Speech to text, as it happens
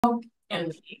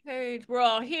And Okay, we're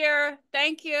all here.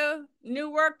 Thank you. New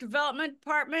Work Development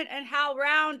Department and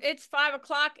HowlRound. It's 5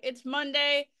 o'clock. It's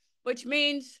Monday, which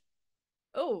means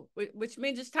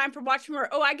it's time for Watch More.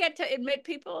 Oh, I get to admit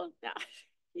people.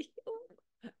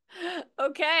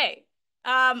 Okay.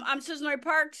 I'm Suzan-Lori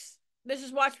Parks. This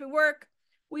is Watch Me Work.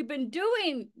 We've been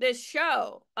doing this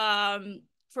show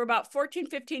for about 14,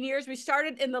 15 years. We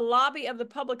started in the lobby of the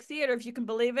Public Theater, if you can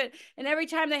believe it. And every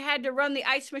time they had to run the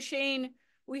ice machine,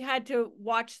 we had to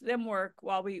watch them work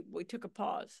while we took a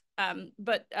pause.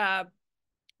 But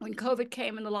when COVID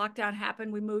came and the lockdown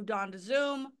happened, we moved on to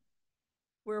Zoom.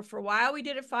 Where for a while we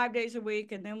did it 5 days a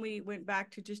week, and then we went back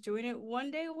to just doing it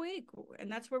 1 day a week,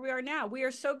 and that's where we are now. We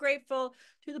are so grateful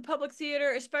to the Public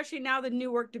Theater, especially now the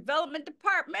New Work Development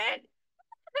Department.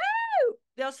 Woo!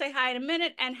 They'll say hi in a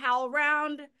minute. And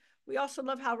HowlRound. We also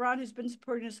love HowlRound, who's been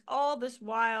supporting us all this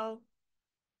while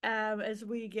as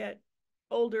we get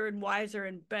older and wiser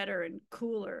and better and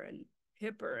cooler and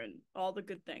hipper and all the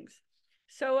good things.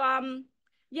 So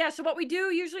yeah, so what we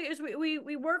do usually is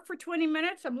we work for 20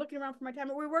 minutes. I'm looking around for my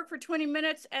timer. We work for 20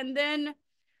 minutes, and then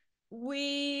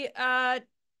I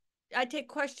take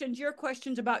questions, your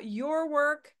questions about your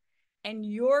work and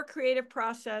your creative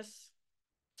process.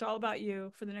 It's all about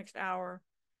you for the next hour.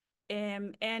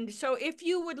 And so if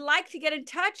you would like to get in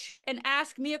touch and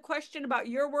ask me a question about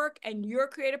your work and your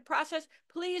creative process,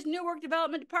 please, New Work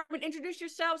Development Department, introduce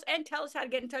yourselves and tell us how to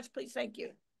get in touch, please. Thank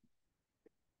you.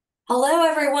 hello,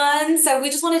 everyone. So we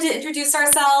just wanted to introduce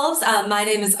ourselves. My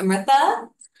name is Amrita.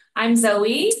 I'm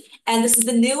Zoe. And this is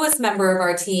the newest member of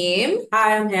our team.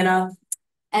 Hi, I'm Hannah.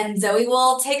 And Zoe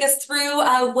will take us through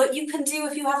what you can do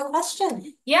if you have a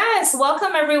question. Yes,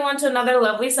 welcome everyone to another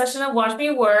lovely session of Watch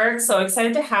Me Work. So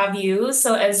excited to have you.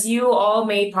 So as you all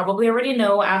may probably already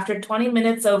know, after 20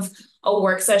 minutes of a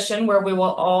work session where we will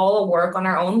all work on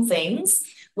our own things,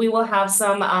 we will have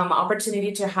some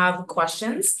opportunity to have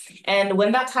questions. And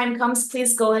when that time comes,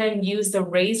 please go ahead and use the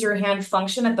raise your hand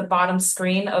function at the bottom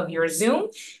screen of your Zoom.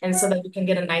 And so that we can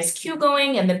get a nice queue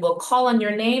going, and then we'll call on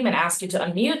your name and ask you to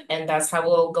unmute. And that's how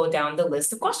we'll go down the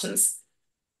list of questions.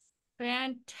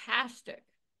 Fantastic.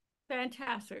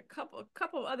 Fantastic.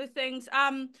 Couple other things.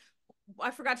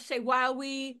 I forgot to say, while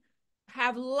we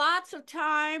have lots of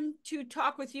time to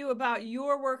talk with you about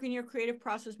your work and your creative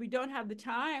process, we don't have the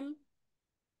time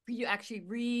for you to actually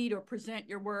read or present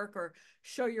your work or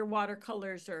show your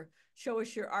watercolors or show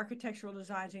us your architectural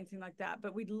designs, anything like that.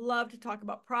 But we'd love to talk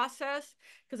about process,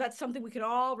 because that's something we can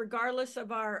all, regardless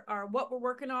of our what we're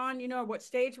working on, you know, what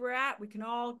stage we're at, we can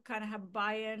all kind of have a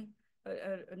buy-in,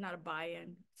 not a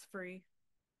buy-in, it's free.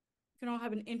 We can all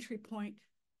have an entry point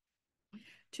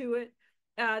to it.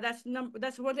 That's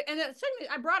one thing. And secondly,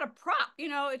 I brought a prop. You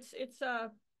know, it's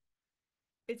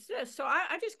this. So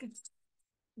I just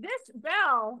this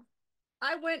bell.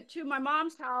 I went to my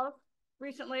mom's house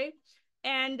recently,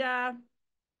 and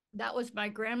that was my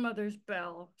grandmother's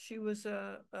bell. She was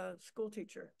a school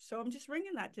teacher, so I'm just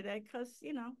ringing that today because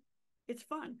you know it's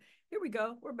fun. Here we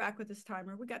go. We're back with this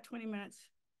timer. We got 20 minutes.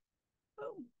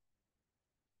 Boom.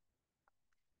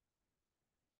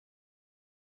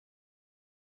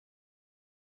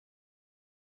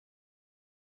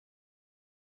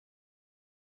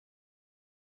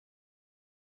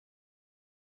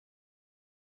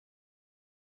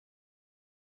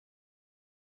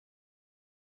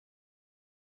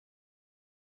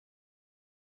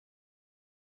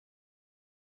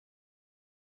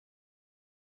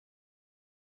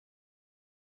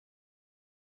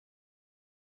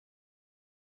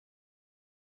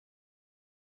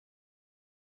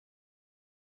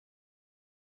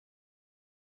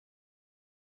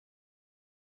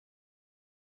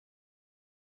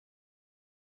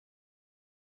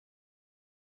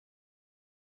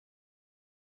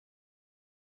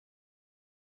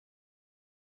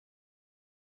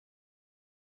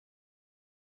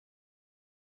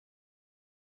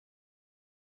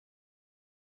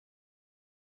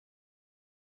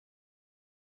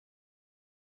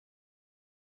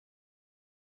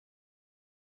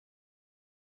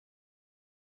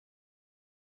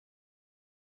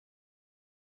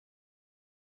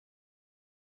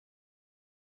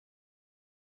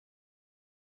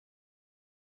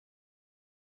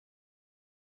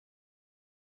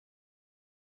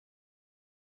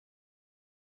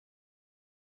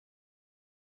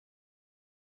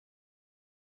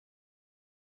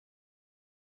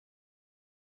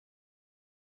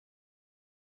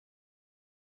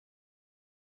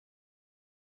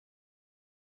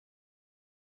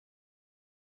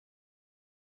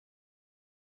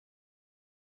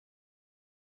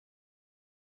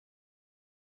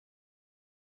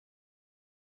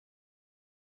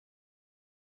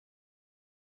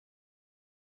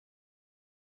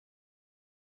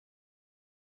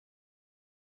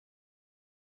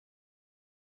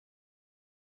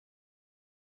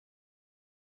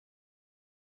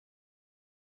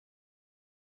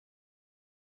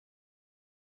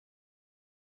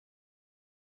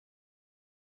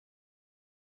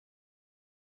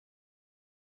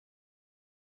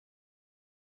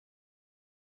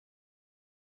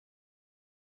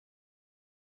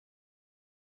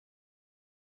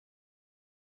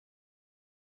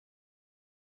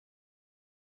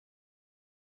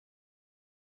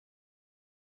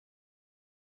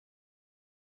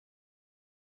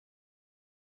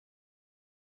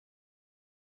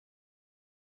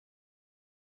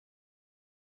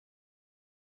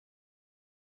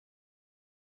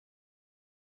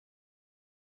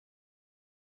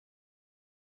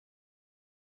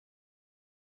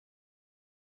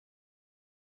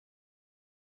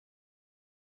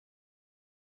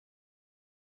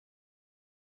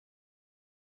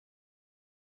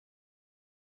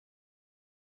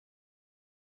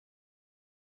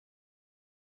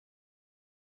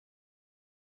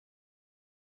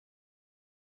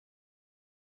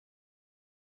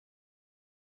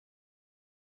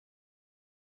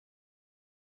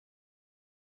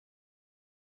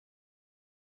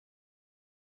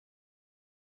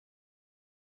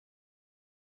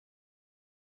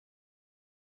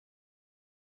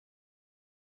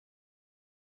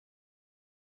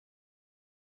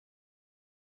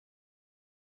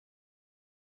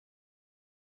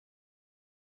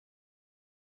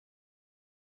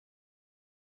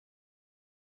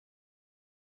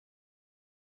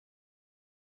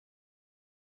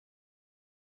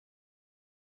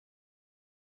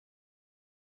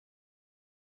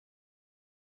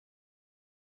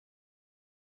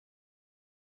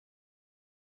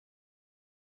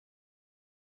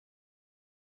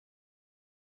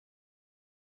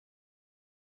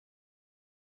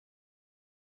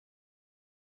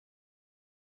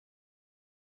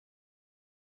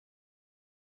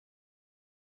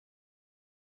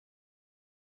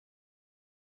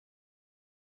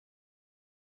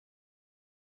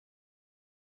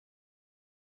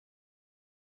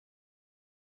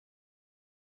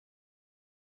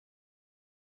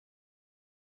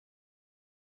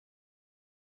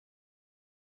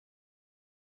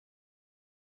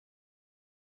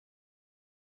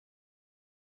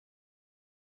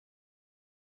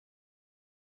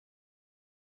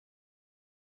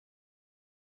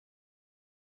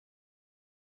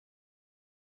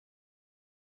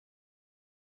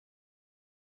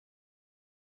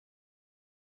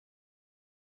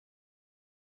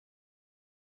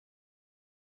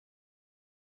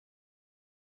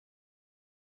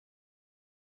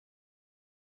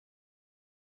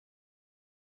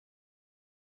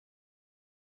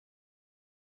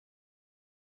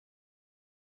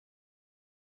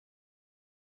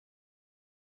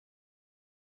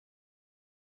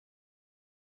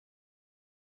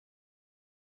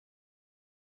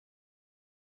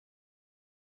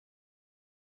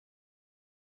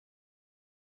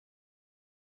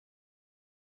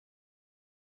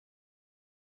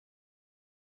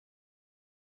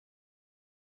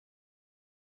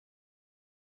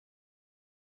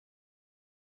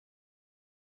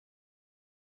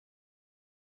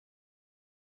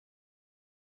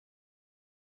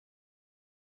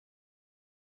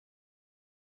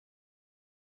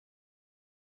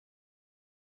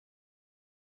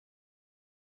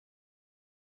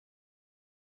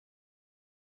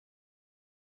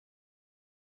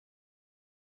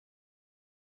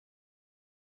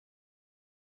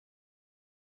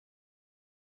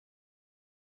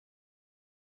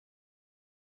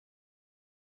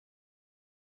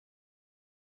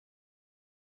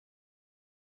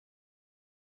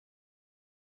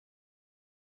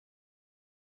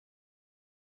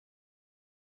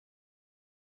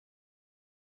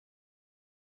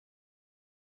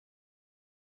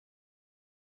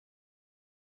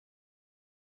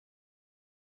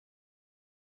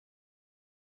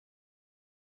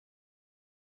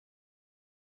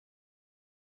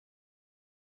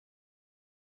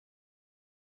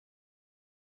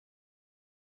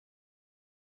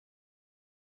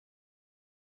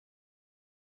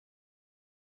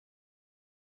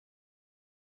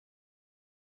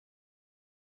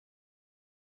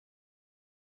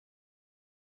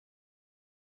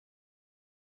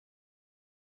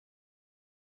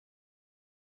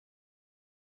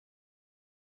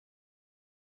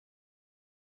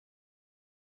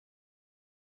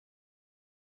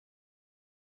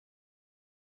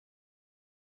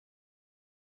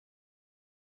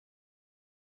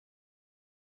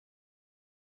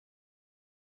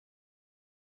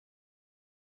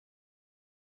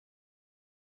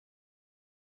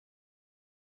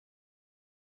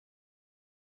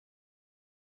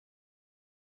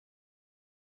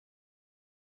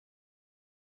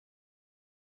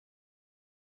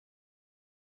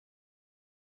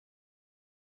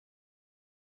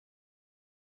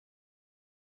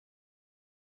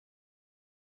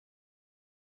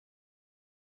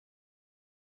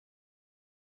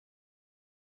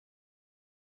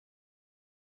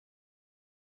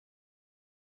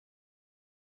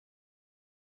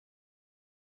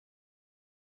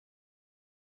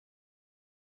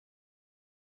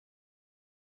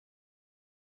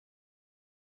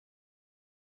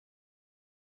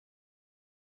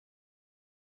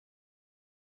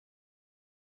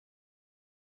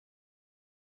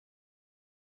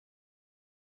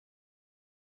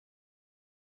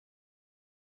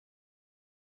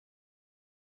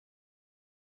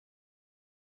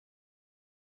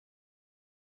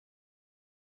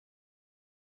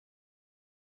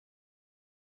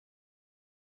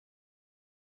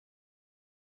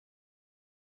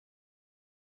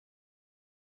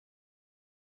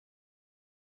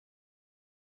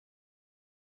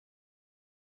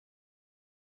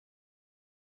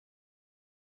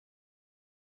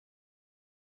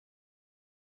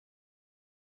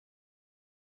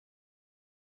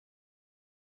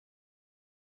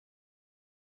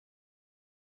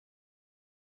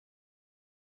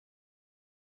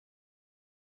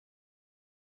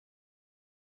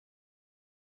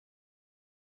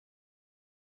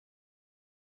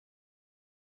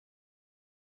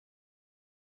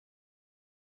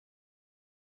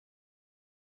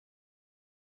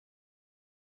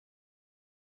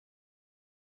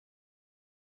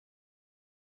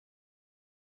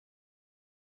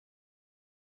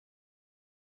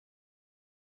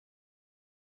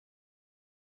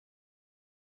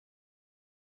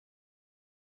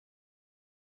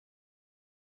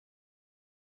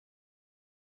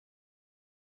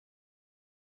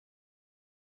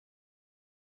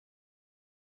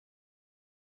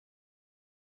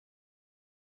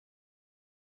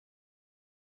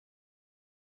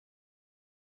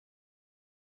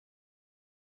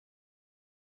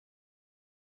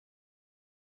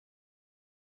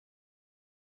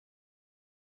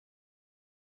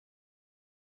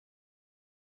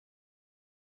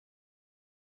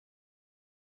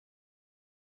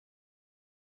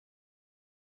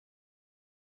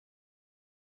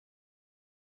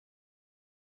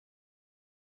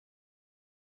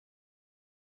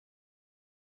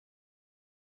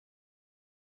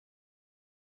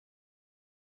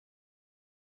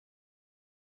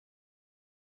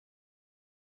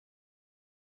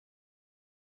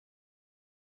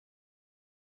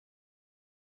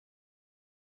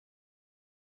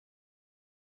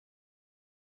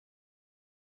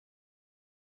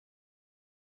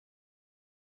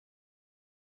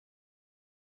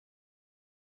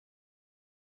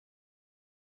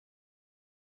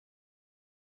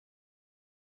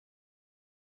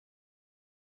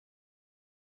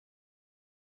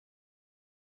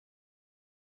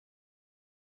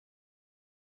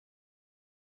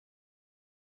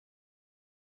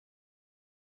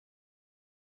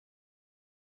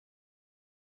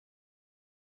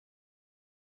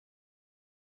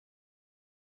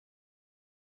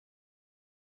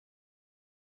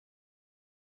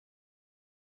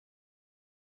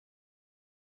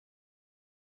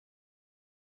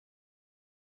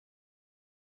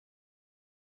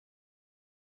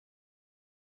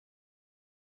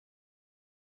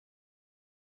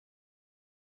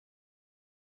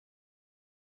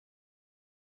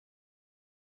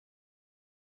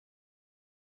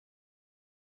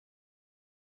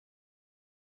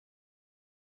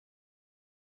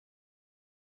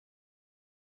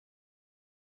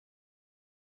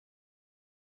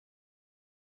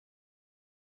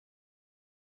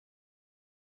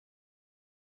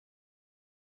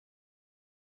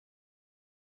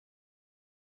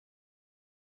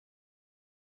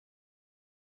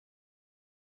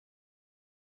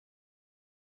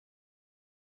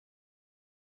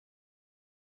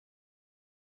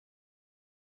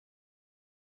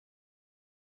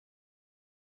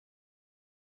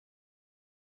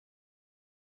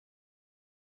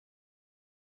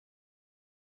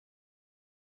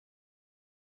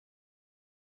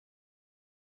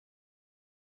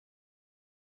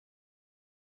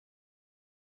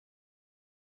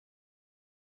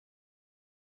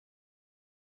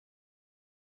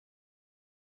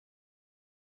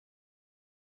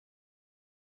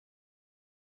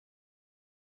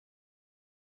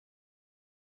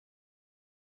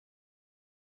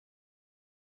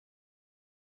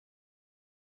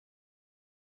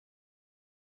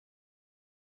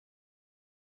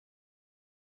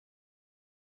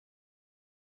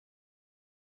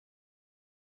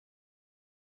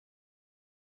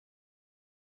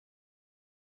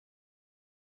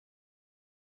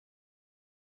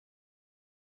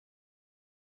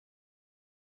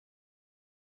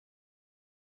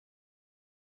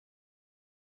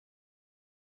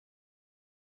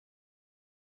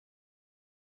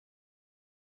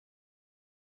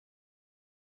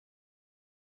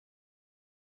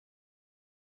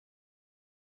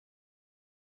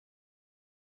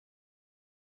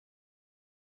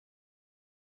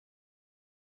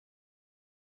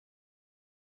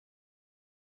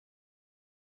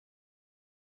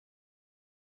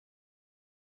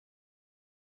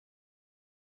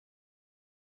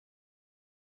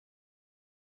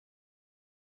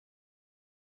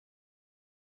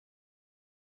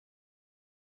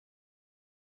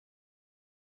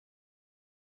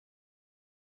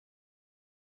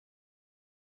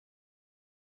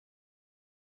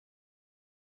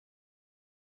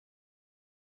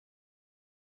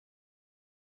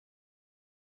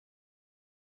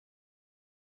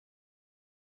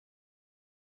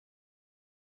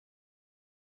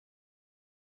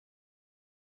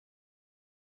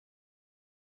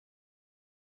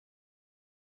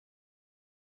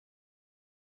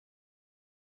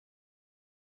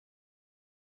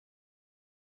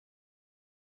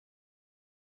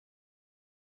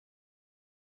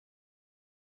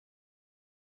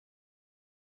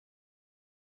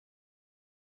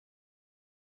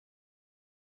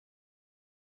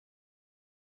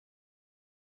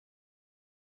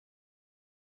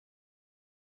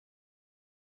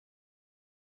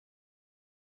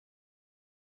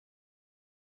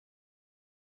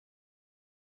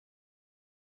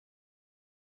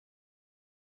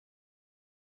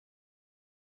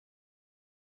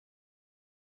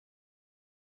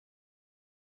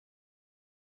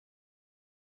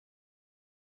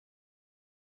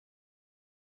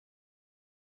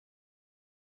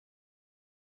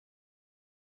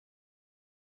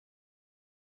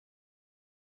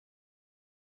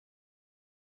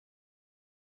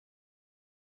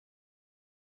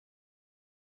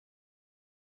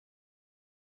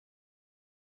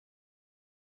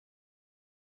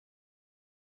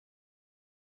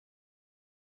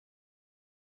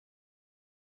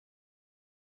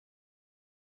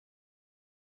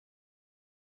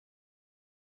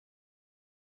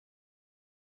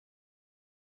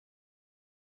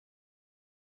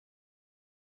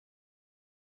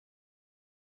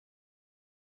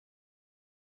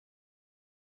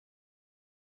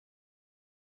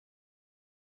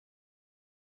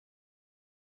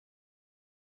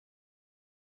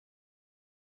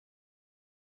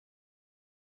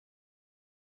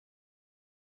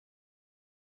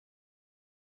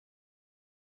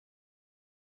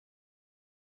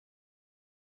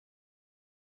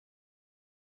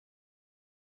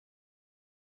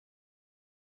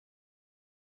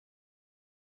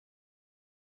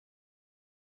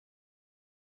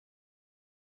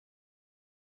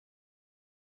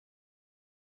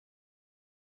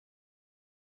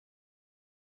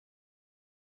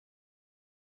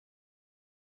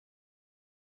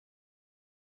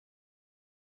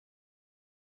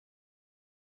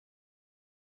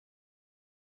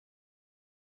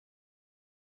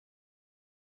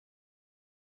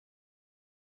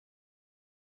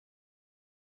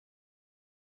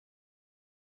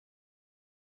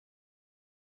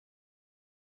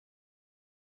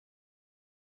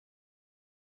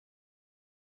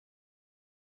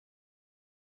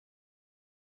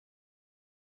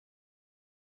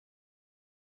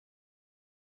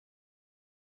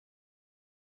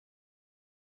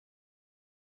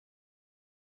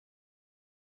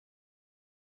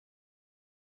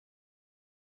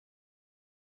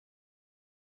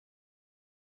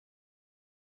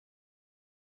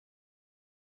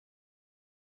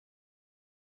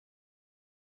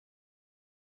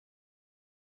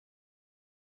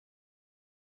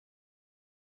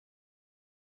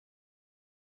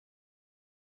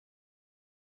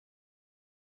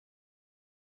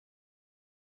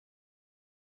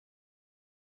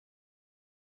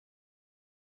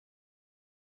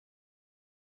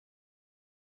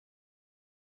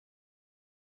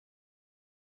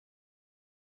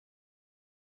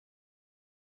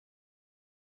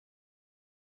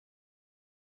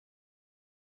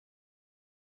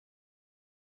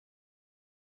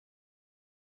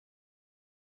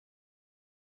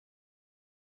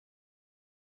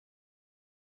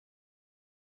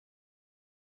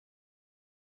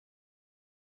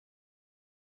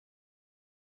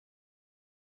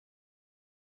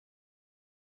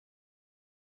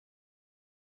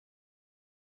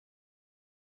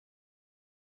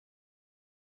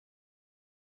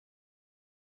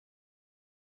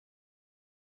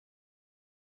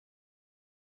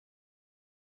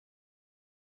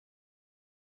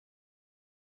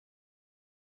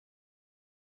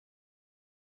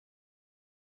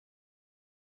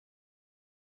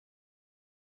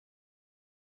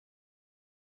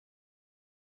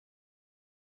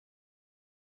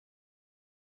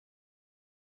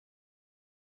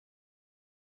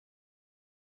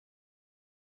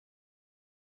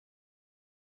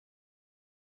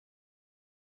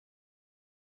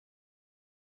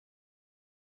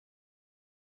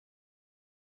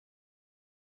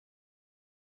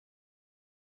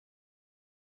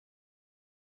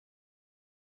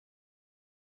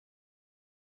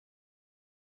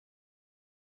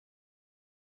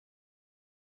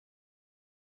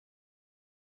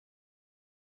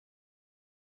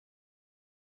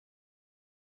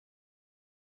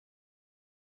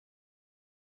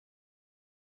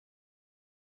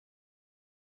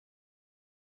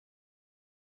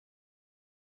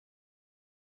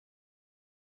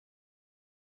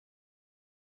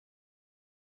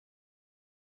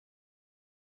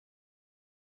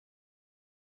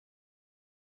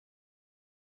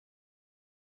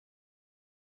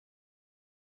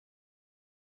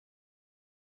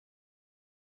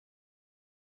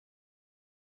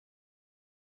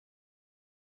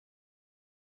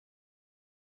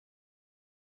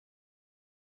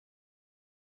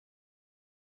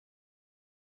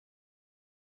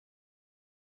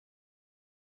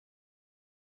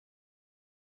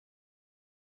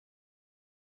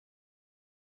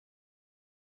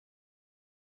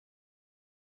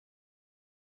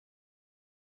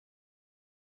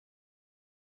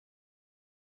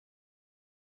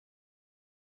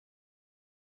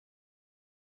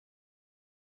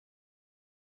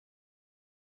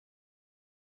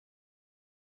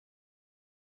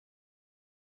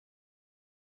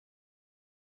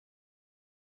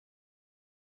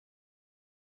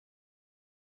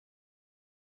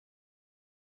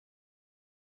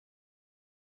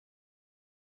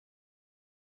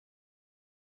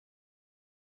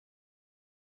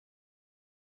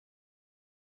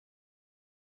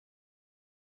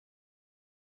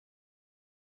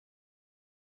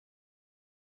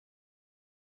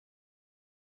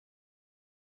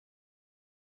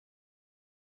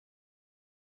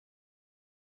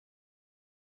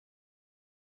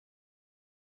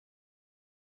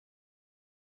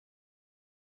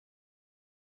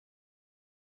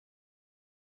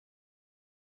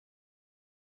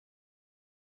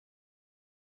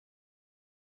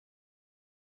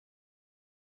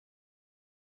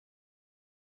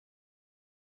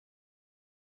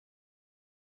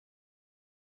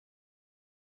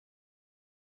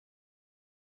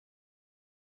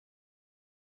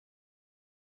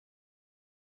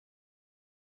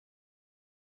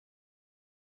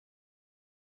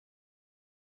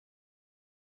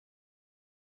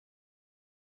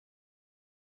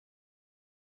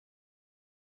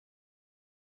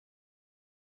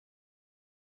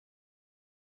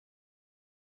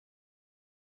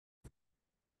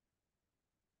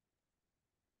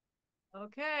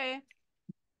 Okay.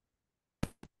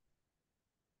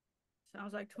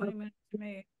 Sounds like 20 minutes to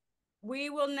me. We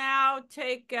will now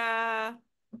take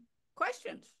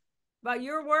questions about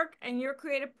your work and your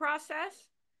creative process.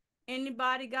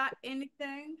 Anybody got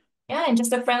anything? Yeah, and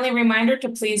just a friendly reminder to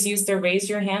please use the raise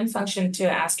your hand function to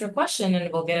ask your question,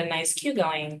 and we'll get a nice queue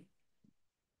going.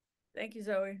 Thank you,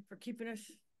 Zoe, for keeping us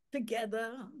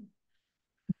together.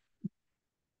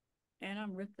 And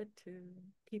I'm Ritha too,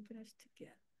 keeping us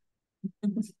together.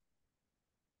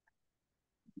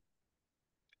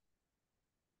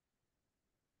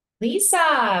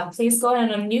 Lisa, please go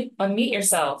ahead and unmute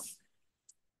yourself.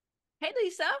 Hey,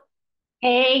 Lisa.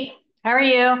 Hey, how are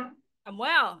you? I'm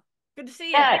well. Good to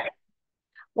see you. Good.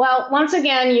 Well, once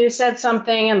again, you said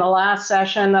something in the last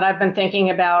session that I've been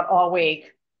thinking about all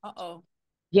week. Uh-oh.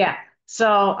 Yeah, so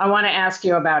I want to ask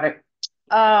you about it.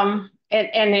 And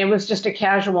it was just a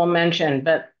casual mention,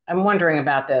 but I'm wondering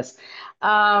about this.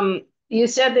 You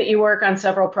said that you work on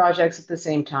several projects at the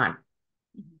same time,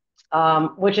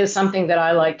 which is something that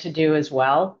I like to do as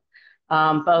well,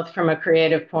 both from a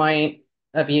creative point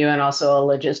of view and also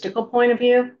a logistical point of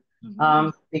view.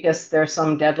 Because there's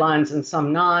some deadlines and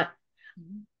some not.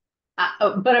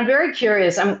 But I'm very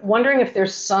curious. I'm wondering if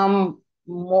there's some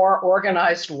more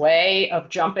organized way of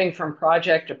jumping from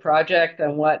project to project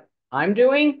than what I'm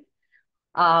doing,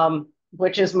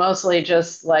 which is mostly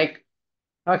just like,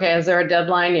 okay, is there a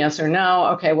deadline? Yes or no?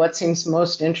 Okay, what seems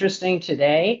most interesting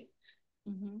today?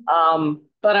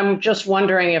 But I'm just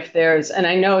wondering if there's, and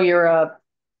I know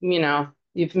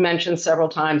you've mentioned several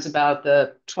times about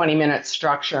the 20-minute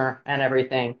structure and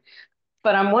everything,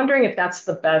 but I'm wondering if that's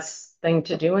the best thing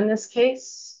to do in this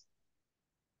case.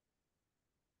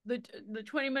 The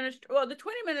 20 minutes, well, the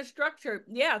 20-minute structure.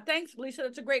 Yeah, thanks, Lisa.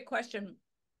 That's a great question.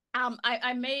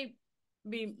 I may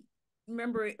be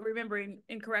remembering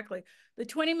incorrectly. The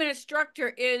 20-minute structure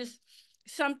is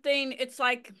something, it's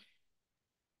like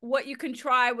what you can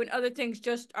try when other things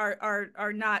just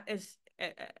are not as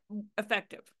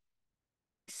effective.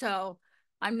 So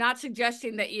I'm not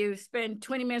suggesting that you spend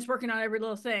 20 minutes working on every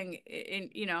little thing.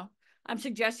 I'm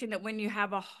suggesting that when you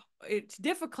have it's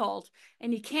difficult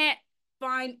and you can't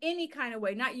find any kind of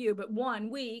way, not you, but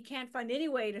we can't find any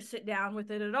way to sit down with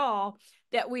it at all,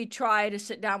 that we try to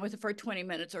sit down with it for 20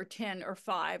 minutes or 10 or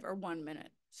 5 or 1 minute.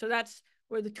 So that's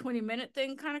where the 20-minute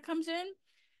thing kind of comes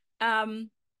in.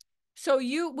 So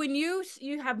when you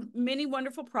have many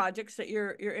wonderful projects that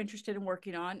you're interested in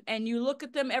working on, and you look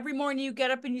at them every morning, you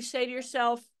get up and you say to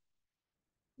yourself,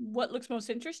 what looks most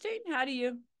interesting?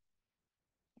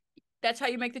 That's how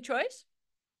you make the choice?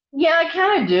 Yeah, I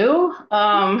kind of do.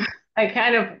 I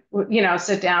kind of,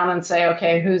 sit down and say,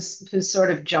 okay, who's sort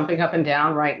of jumping up and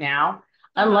down right now?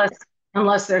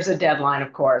 Unless there's a deadline,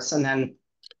 of course, and then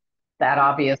that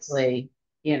obviously,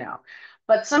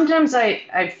 But sometimes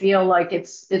I feel like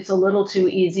it's a little too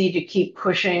easy to keep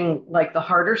pushing like the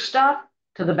harder stuff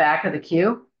to the back of the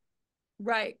queue.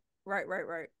 Right.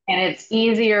 And it's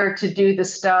easier to do the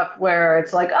stuff where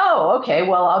it's like, oh, okay,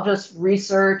 well, I'll just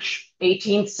research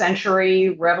 18th century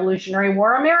Revolutionary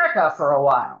War America for a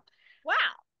while. Wow,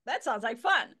 that sounds like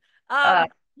fun. Yeah.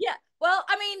 Well,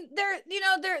 I mean, there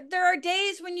are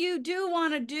days when you do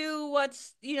want to do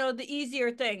what's, the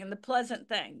easier thing and the pleasant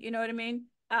thing. You know what I mean?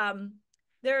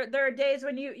 There are days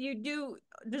when you do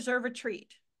deserve a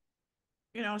treat.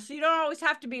 So you don't always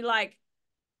have to be like,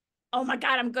 oh my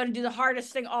God, I'm going to do the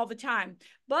hardest thing all the time.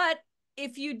 But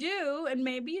if you do, and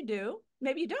maybe you do,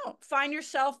 maybe you don't, find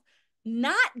yourself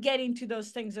not getting to those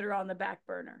things that are on the back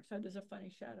burner. So there's a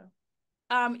funny shadow.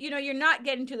 You're not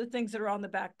getting to the things that are on the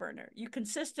back burner. You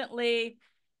consistently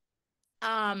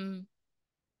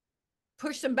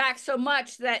push them back so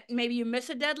much that maybe you miss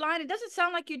a deadline. It doesn't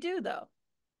sound like you do, though.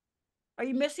 Are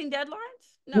you missing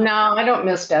deadlines? No, I don't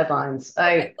miss deadlines.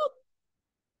 Okay,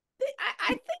 I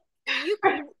think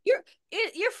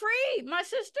you're free, my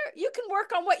sister. You can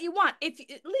work on what you want.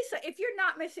 Lisa, if you're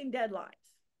not missing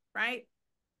deadlines, right?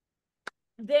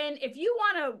 Then if you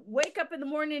want to wake up in the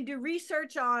morning and do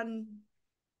research on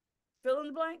fill in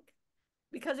the blank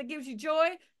because it gives you joy,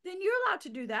 then you're allowed to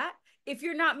do that. If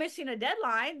you're not missing a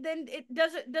deadline, then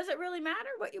does it really matter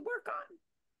what you work on?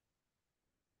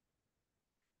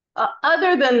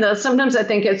 Other than sometimes I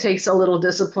think it takes a little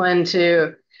discipline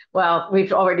to, well,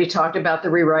 we've already talked about the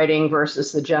rewriting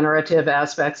versus the generative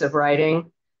aspects of writing.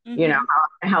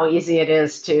 How easy it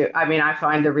is I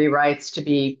find the rewrites to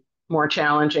be more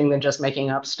challenging than just making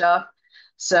up stuff.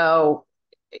 So,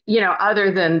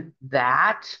 other than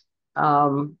that,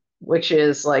 which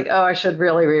is like, oh, I should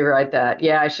really rewrite that.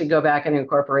 Yeah, I should go back and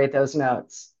incorporate those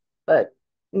notes. But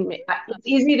it's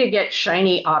easy to get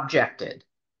shiny objected.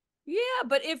 Yeah,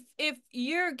 but if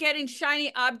you're getting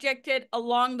shiny objected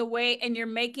along the way and you're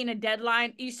making a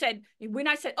deadline, you said when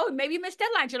I said, "Oh, maybe you miss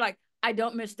deadlines," you're like, "I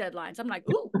don't miss deadlines." I'm like,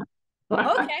 "Ooh,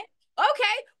 okay,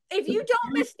 okay." If you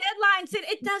don't miss deadlines, then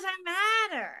it doesn't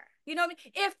matter. You know what I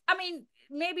mean? If I mean,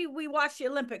 maybe we watch the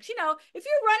Olympics. You know, if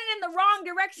you're running in the wrong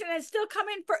direction and still come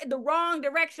in for the wrong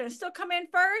direction and still come in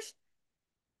first,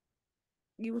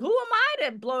 you who am I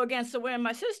to blow against the wind,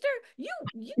 my sister? You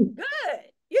good.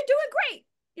 You're doing great.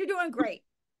 You're doing great.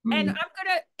 And I'm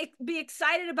gonna be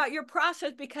excited about your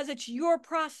process because it's your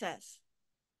process.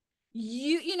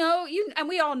 You know, and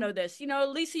we all know this. You know,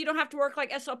 Lisa, you don't have to work like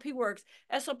SLP works.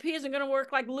 SLP isn't gonna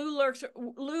work like Lou lurks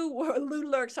or Lou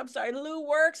lurks. I'm sorry, Lou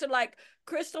works or like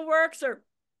Crystal works, or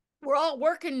we're all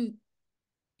working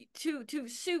to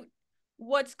suit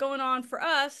what's going on for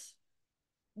us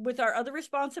with our other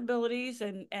responsibilities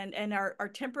and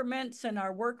our temperaments and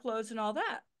our workloads and all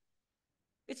that.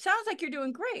 It sounds like you're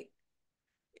doing great.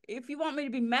 If you want me to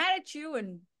be mad at you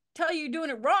and tell you you're doing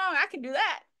it wrong, I can do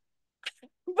that.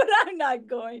 But I'm not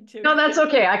going to. No, that's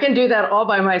okay. I can do that all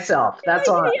by myself. That's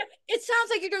all right. It sounds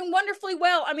like you're doing wonderfully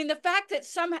well. I mean, the fact that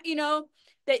somehow, you know,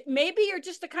 that maybe you're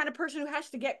just the kind of person who has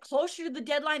to get closer to the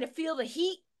deadline to feel the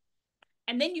heat.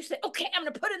 And then you say, okay, I'm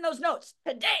going to put in those notes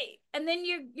today. And then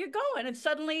you're going. And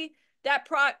suddenly that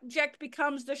project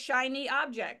becomes the shiny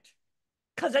object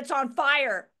because it's on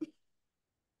fire.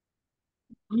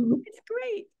 It's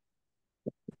great.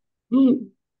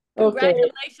 Okay.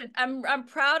 Congratulations. I'm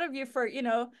proud of you for, you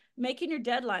know, making your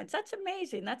deadlines. That's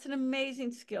amazing. That's an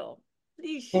amazing skill.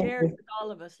 Please share it with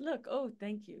all of us. Look, oh,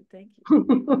 thank you. Thank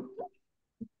you.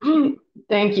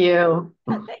 Thank you.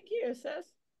 Thank you,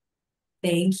 sis.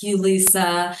 Thank you,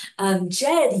 Lisa.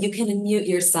 Jed, you can unmute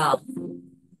yourself.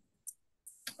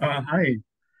 Hi. Hey,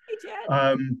 Jed.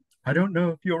 I don't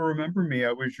know if you'll remember me.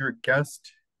 I was your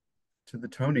guest to the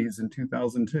Tonys in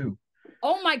 2002.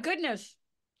 Oh my goodness.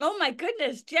 Oh my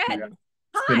goodness, Jed. Yeah.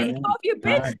 Hi, how have you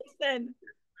been since then?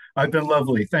 I've been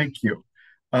lovely, thank you.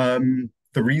 The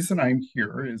reason I'm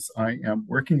here is I am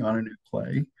working on a new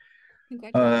play.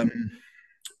 Congratulations.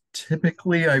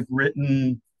 Typically, I've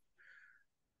written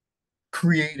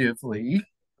creatively,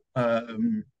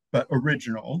 but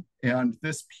original. And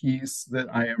this piece that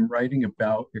I am writing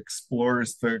about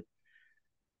explores the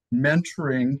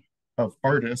mentoring of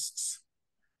artists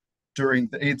during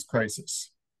the AIDS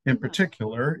crisis. In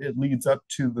particular, it leads up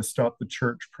to the Stop the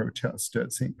Church protest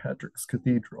at St. Patrick's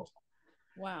Cathedral.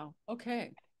 Wow.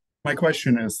 Okay. My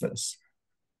question is this.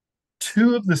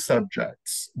 Two of the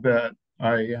subjects that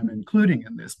I am including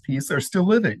in this piece are still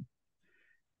living.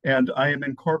 And I am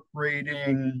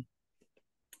incorporating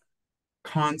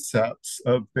concepts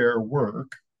of their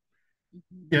work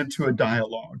into a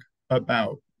dialogue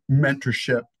about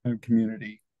mentorship and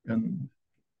community and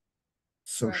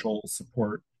social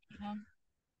support,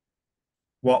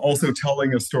 while also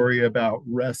telling a story about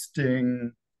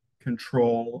wresting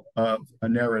control of a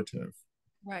narrative.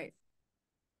 Right.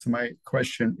 So my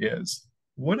question is,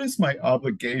 what is my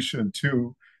obligation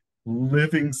to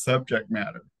living subject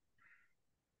matter?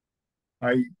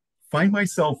 I find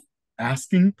myself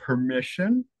asking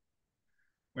permission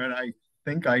when I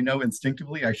think I know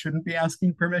instinctively I shouldn't be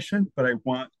asking permission, but I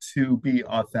want to be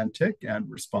authentic and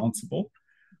responsible.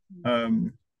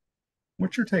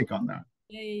 What's your take on that?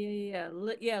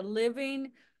 Yeah,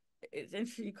 living, it's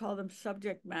interesting you call them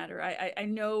subject matter. I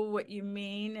know what you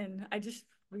mean, and I just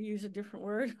use a different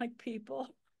word, like people.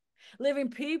 Living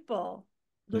people.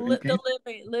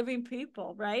 Living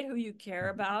people, right? Who you care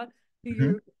about,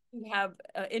 who you have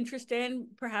interest in,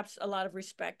 perhaps a lot of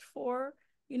respect for,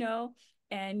 you know,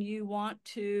 and you want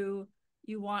to,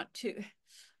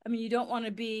 I mean, you don't want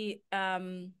to be,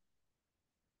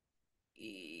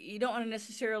 you don't want to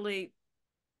necessarily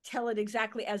tell it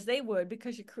exactly as they would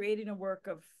because you're creating a work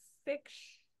of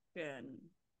fiction,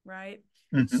 right?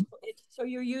 So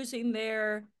you're using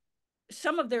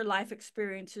some of their life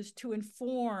experiences to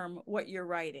inform what you're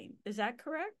writing. Is that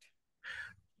correct?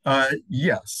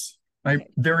 Yes. Okay.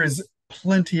 There is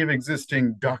plenty of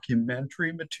existing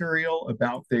documentary material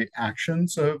about the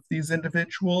actions of these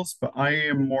individuals, but I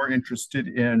am more interested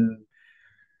in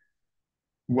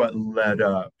what led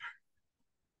up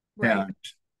and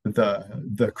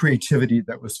the creativity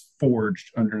that was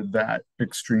forged under that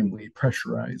extremely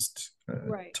pressurized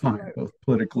time, both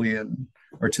politically and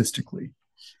artistically.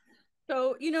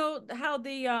 So, you know, how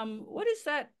the, what is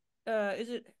that? Is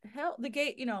it hell, the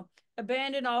gate, you know,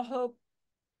 abandon all hope,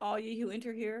 all ye who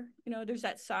enter here? You know, there's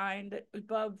that sign that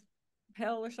above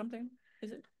hell or something.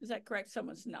 Is that correct?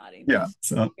 Someone's nodding. Yeah.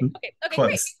 So okay,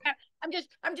 great. I'm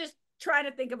just trying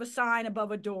to think of a sign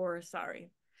above a door. Sorry.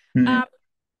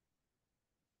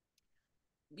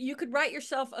 you could write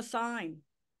yourself a sign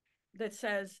that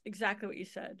says exactly what you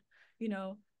said. You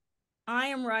know, I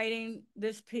am writing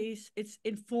this piece. It's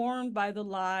informed by the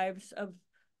lives of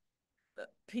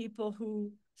people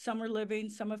who some are living,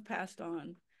 some have passed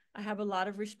on. I have a lot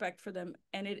of respect for them,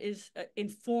 and it is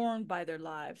informed by their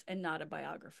lives and not a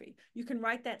biography. You can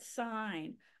write that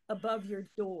sign above your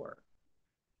door,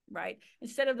 right?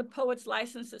 Instead of the poet's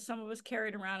license that some of us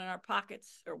carried around in our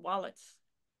pockets or wallets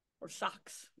or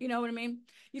socks. You know what I mean?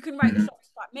 You can write yourself,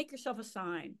 make yourself a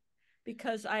sign,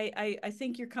 because I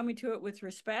think you're coming to it with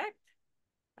respect.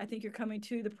 I think you're coming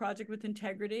to the project with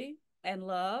integrity and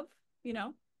love, you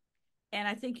know, and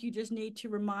I think you just need to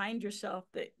remind yourself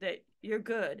that you're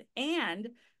good. And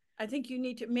I think you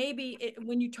need to maybe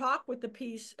when you talk with the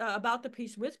piece about the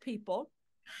piece with people,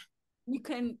 you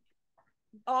can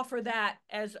offer that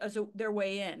as their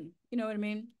way in. You know what I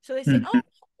mean? So they say, "Oh,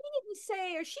 he didn't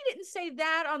say, or she didn't say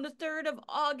that on the 3rd of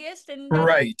August," and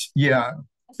Right. Yeah.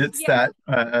 It's yeah,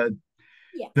 that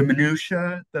yeah, the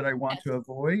minutia that I want yes, to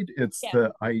avoid. It's yes,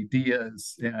 the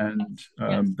ideas and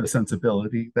yes, the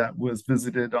sensibility that was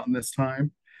visited on this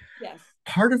time. yes,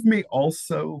 Part of me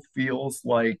also feels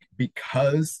like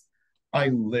because I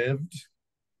lived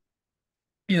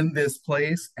in this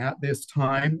place at this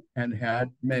time and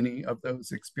had many of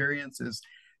those experiences,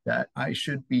 that I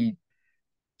should be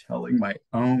telling my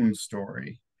own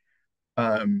story.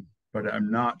 But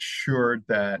I'm not sure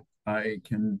that I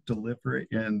can deliver it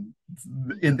in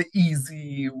the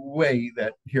easy way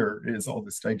that here is all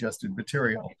this digested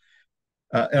material.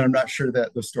 And I'm not sure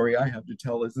that the story I have to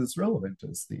tell is as relevant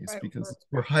as these right, because right.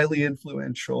 we're highly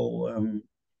influential.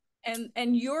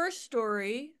 And your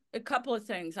story, a couple of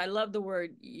things. I love the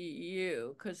word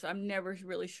you because I'm never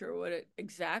really sure what it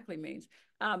exactly means.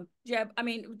 Jeb, I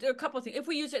mean, there are a couple of things. If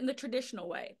we use it in the traditional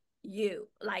way, you,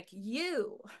 like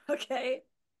you, okay?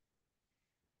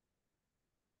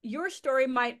 Your story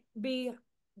might be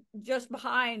just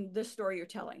behind the story you're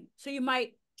telling. So you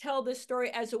might tell this story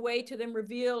as a way to then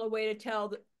reveal a way to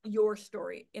tell your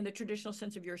story in the traditional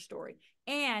sense of your story.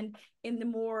 And in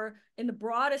the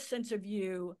broadest sense of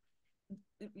you,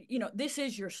 you know, this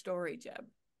is your story,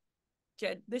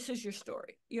 Jed, this is your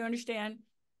story. You understand?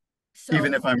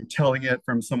 Even So, if I'm telling it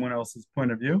from someone else's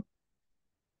point of view.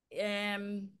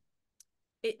 um,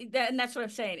 and that's what I'm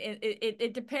saying.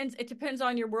 It depends. It depends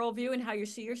on your worldview and how you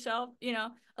see yourself. You know,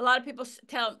 a lot of people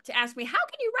ask me, "How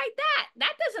can you write that?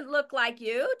 That doesn't look like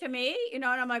you to me." You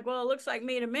know, and I'm like, "Well, it looks like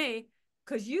me to me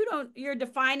because you don't. You're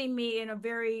defining me in a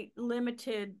very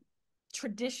limited,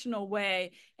 traditional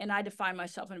way, and I define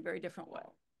myself in a very different way."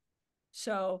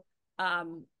 So,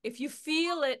 if you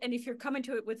feel it and if you're coming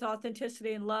to it with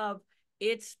authenticity and love,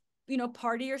 it's, you know,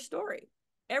 part of your story.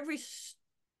 Every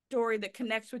story that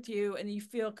connects with you and you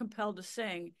feel compelled to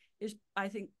sing is, I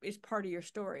think, is part of your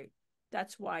story.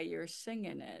 That's why you're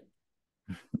singing it.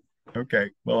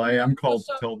 Okay. Well, I am So, called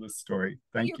to tell this story.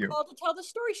 Thank you're you. called to tell the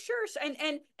story, sure.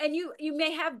 And you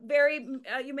may have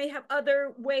you may have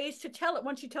other ways to tell it.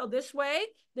 Once you tell this way,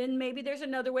 then maybe there's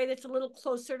another way that's a little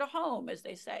closer to home, as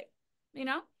they say. You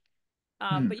know.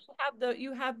 But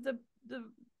you have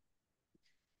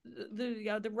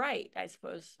the right, I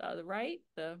suppose, the right,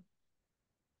 the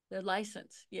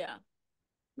license. Yeah,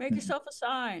 make Hmm. yourself a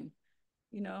sign.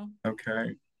 You know,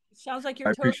 Okay. it sounds like you're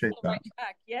I totally appreciate on the that. right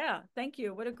track. Yeah, thank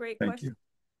you. What a great Thank question. you.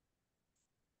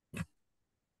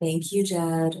 Thank you,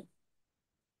 Jed.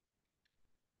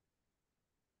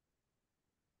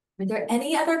 Are there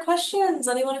any other questions?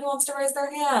 Anyone who wants to raise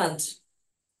their hand?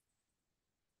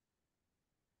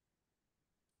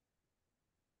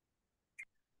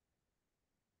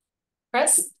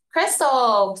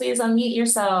 Crystal, please unmute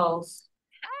yourself.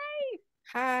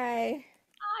 Hi. Hi,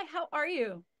 how are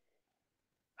you?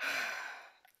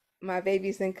 My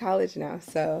baby's in college now,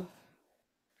 so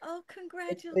Oh, it's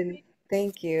congratulations. been,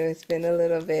 thank you. It's been a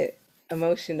little bit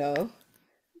emotional.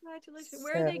 Congratulations.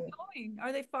 Where are they So, going?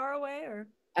 Are they far away or?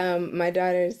 my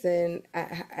daughter's in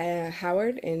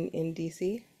Howard in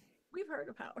DC. We've heard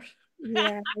of Howard.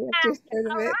 Yeah, I just heard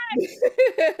of All right.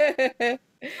 it.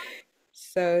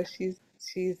 So she's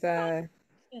Congratulations.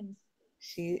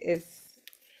 she is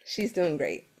she's doing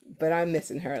great, but I'm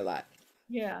missing her a lot.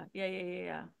 Yeah, yeah, yeah,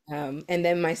 yeah, yeah. And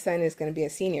then my son is going to be a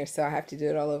senior, so I have to do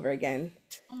it all over again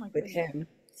Oh my with goodness. him.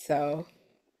 So,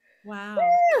 Wow.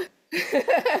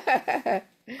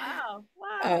 Wow.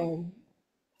 Wow. um,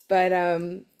 but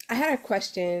I had a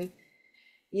question.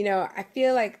 You know, I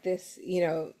feel like this,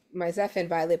 my Zeph and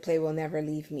Violet play will never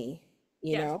leave me,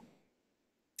 you Yes. know,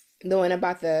 the one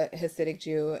about the Hasidic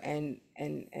Jew and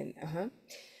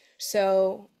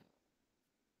So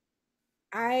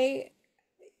I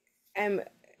am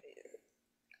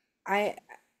I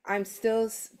I'm still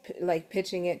like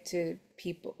pitching it to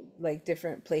people, like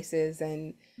different places,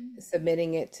 and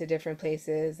submitting it to different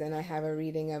places, and I have a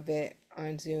reading of it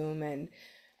on Zoom, and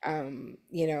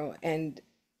you know, and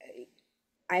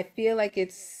I feel like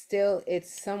it's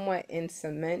somewhat in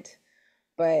cement,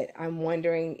 but I'm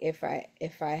wondering if I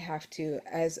have to,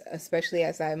 as especially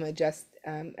as I'm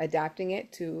adapting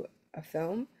it to a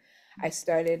film. I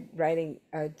started writing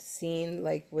a scene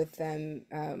like with them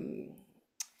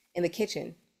in the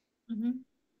kitchen, Mhm.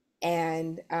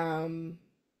 and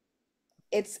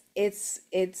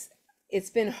it's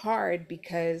been hard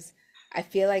because I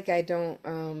feel like I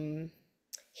don't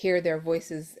hear their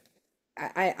voices.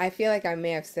 I feel like I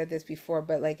may have said this before,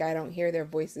 but like I don't hear their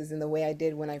voices in the way I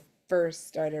did when I first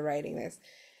started writing this.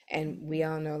 And we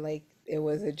all know like it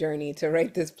was a journey to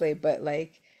write this play, but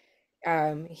like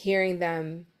hearing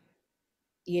them,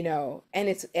 you know, and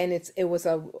it was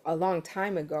a long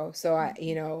time ago. So I,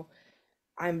 you know,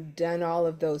 I'm done all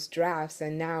of those drafts,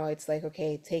 and now it's like,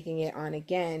 okay, taking it on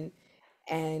again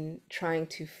and trying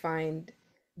to find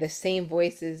the same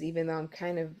voices, even though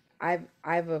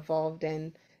I've evolved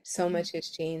and so much has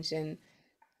changed, and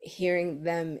hearing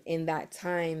them in that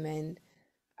time and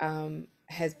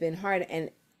has been hard.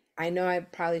 And I know I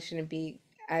probably shouldn't be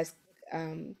as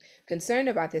concerned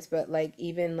about this, but like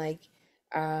even like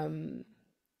um,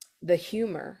 the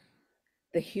humor,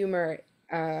 the humor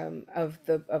of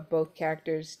both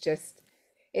characters, just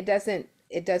it doesn't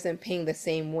ping the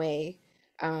same way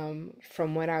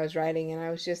from what I was writing, and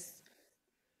I was just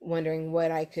wondering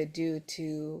what I could do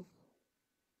to,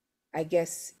 I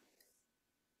guess,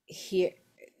 here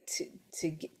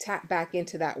to tap back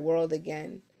into that world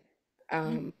again,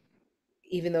 um,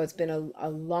 even though it's been a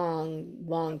long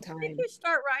When did time. you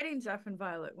start writing, Zeph and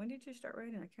Violet? When did you start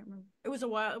writing? I can't remember. It was a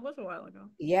while. It was a while ago.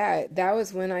 Yeah, that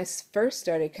was when I first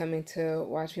started coming to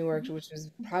Watch Me Work, which was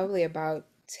probably about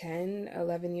 10,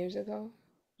 11 years ago.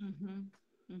 Mm-hmm.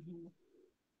 Mm-hmm.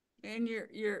 And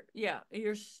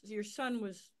your son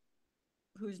was,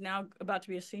 who's now about to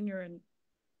be a senior in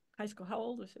high school. How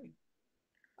old is he?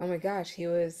 Oh my gosh, how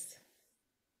old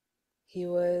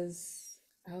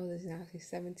is he now? He's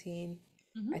 17.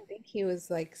 I Mm-hmm. think he was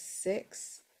like So,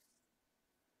 six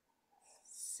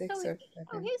or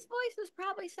seven. his voice is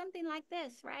probably something like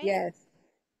this, right? Yes.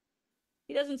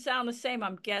 He doesn't sound the same,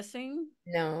 I'm guessing.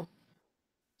 No.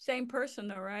 Same person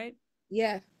though, right?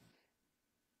 Yeah.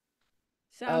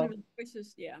 Sound of Oh. his voice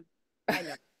is, yeah. I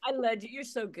know. I led you. You're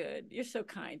so good. You're so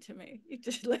kind to me. You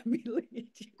just let me lead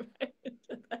you right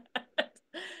into that.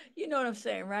 You know what I'm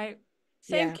saying, right?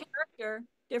 Same Yeah. character,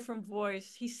 different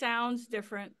voice. He sounds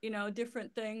different,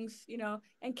 different things,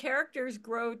 and characters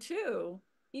grow too.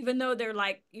 Even though they're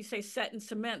like you say set in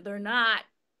cement, they're not.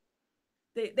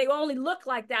 They only look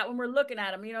like that when we're looking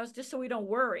at them, it's just so we don't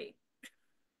worry.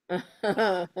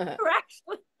 Uh-huh. We're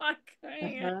actually like,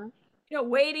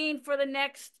 waiting for the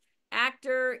next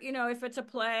actor, if it's a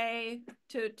play,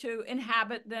 to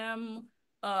inhabit them,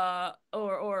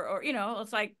 or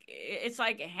it's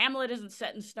like Hamlet isn't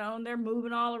set in stone. They're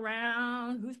moving all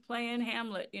around. Who's playing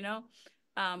Hamlet?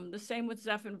 The same with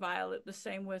Zeph and Violet. The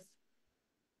same with,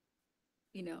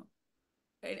 you know,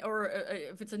 or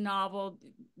if it's a novel,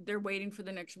 they're waiting for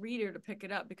the next reader to pick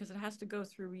it up because it has to go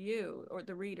through you or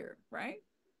the reader, right?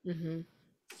 Hmm.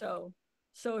 So,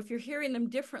 if you're hearing them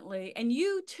differently, and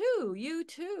you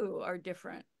too are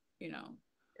different,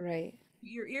 Right.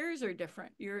 your ears are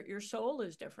different, your soul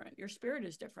is different, your spirit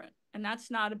is different, and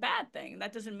that's not a bad thing.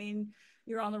 That doesn't mean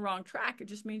you're on the wrong track. It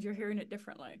just means you're hearing it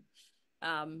differently.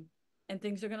 Um, and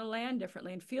things are going to land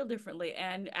differently and feel differently.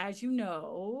 And as you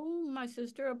know, my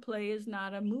sister, a play is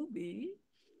not a movie.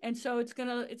 And so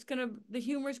the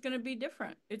humor is gonna be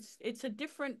different. It's a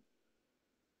different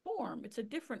form. It's a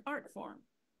different art form.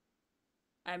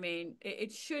 I mean,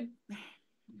 it should.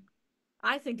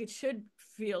 I think it should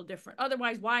feel different.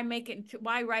 Otherwise, why make it?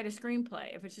 Why write a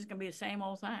screenplay if it's just gonna be the same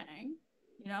old thing?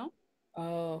 You know.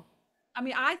 Oh, I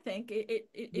mean, I think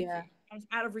it's yeah.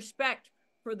 out of respect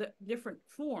for the different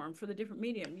form, for the different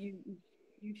medium.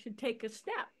 You should take a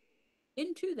step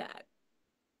into that,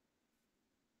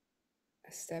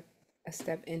 A step, a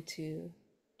step into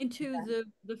into that.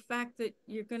 the fact that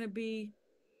you're gonna be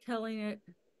telling it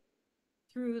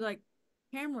through like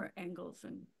camera angles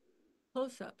and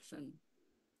close-ups and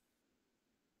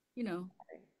you know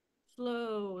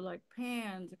slow like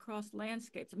pans across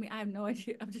landscapes. I mean, I have no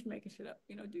idea. I'm just making shit up.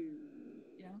 You know,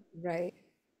 Right.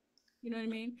 you know what I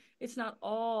mean? It's not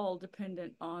all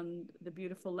dependent on the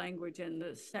beautiful language and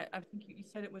the set. I think you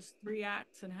said it was 3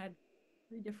 acts and had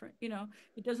three different.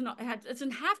 It doesn't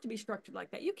have to be structured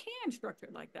like that. You can structure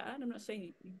it like that. I'm not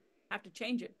saying you have to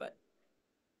change it, but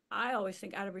I always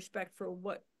think out of respect for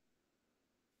what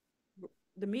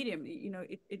the medium,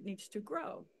 it needs to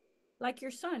grow. Like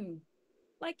your son,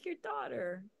 like your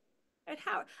daughter. At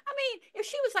Howard. I mean, if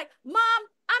she was like, Mom,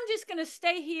 I'm just gonna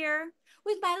stay here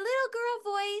with my little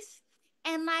girl voice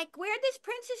and like wear this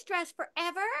princess dress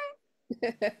forever.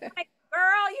 Like,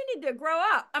 girl, you need to grow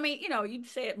up. I mean, you'd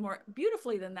say it more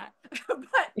beautifully than that.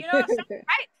 But you know what I'm saying,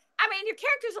 right? I mean, your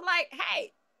characters are like,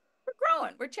 hey, we're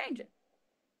growing, we're changing.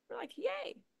 We're like,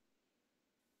 yay.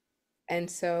 And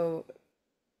so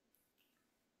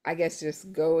I guess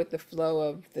just go with the flow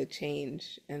of the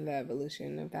change and the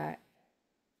evolution of that.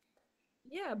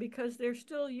 Yeah, because they're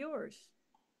still yours.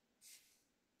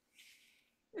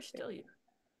 They're still you.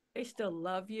 They still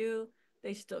love you.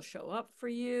 They still show up for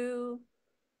you.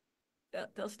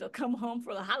 They'll still come home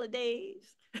for the holidays.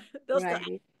 They'll still ask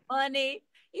for money.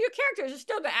 Your characters are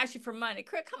still going to ask you for money.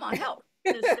 Come on, help.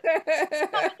 This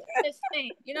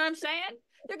thing. You know what I'm saying?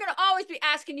 They're going to always be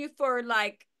asking you for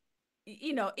like,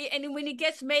 and when it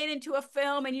gets made into a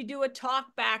film and you do a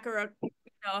talk back or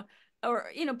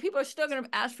people are still going to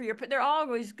ask for but they're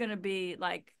always going to be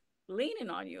like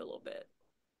leaning on you a little bit.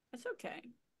 That's okay.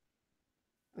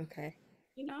 Okay.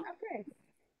 Okay.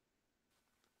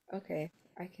 Okay.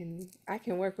 I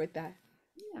can work with that.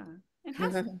 Yeah. And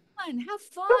have fun. Have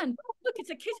fun. Look,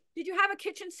 it's a kitchen. Did you have a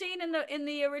kitchen scene in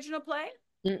the original play?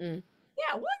 Mm-mm.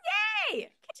 Yeah. Well, yay!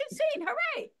 Kitchen scene.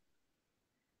 Hooray!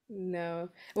 No.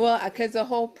 Well, because the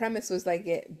whole premise was like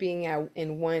it being out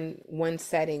in one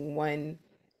setting, one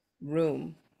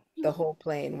room, the whole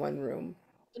play in one room.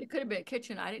 It could have been a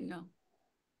kitchen. I didn't know.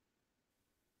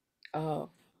 Oh.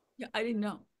 Yeah, I didn't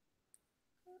know.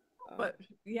 But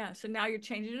yeah, so now you're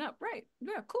changing it up, right?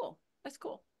 Yeah, cool. That's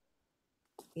cool.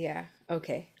 Yeah.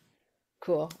 Okay.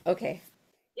 Cool. Okay.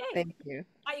 Yay. Thank you.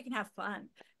 Now you can have fun.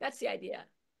 That's the idea.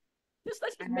 Let's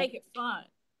just make it fun.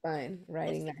 Fun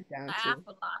writing that down Laugh too.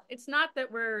 a lot. It's not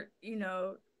that we're,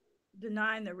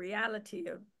 denying the reality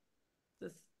of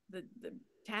the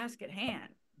task at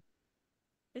hand.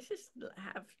 Let's just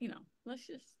have, let's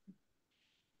just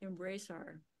embrace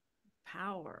our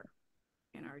power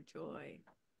and our joy.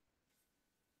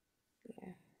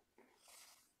 Yeah.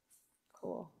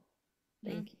 Cool.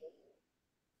 Thank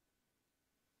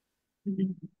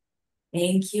you.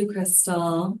 Thank you,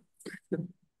 Crystal.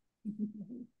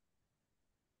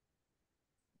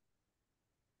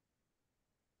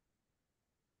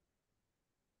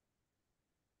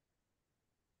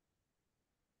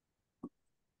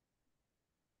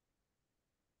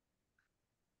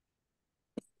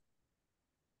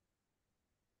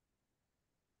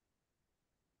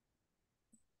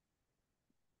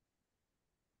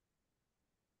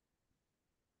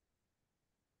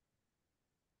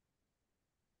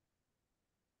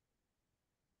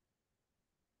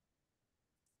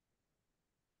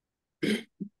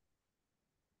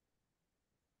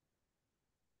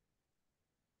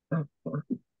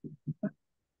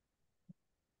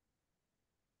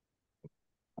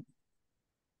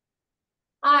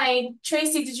 Hi,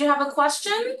 Tracy, did you have a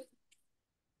question?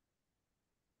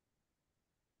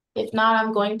 If not,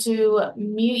 I'm going to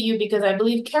mute you because I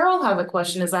believe Carol has a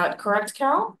question. Is that correct,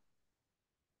 Carol?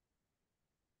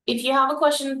 If you have a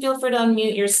question, feel free to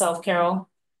unmute yourself, Carol.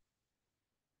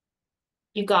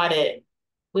 You got it.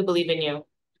 We believe in you.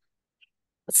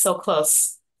 It's so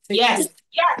close. Yes.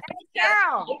 Yes.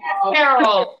 Carol. Yes,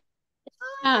 Carol.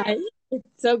 Hi. It's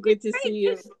so good to see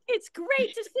you. It's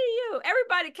great to see you.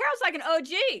 Everybody, Carol's like an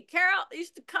OG. Carol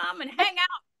used to come and hang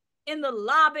out in the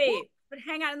lobby. But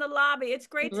hang out in the lobby. It's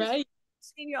great to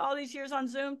see you all these years on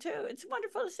Zoom too. It's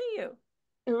wonderful to see you.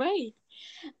 Right.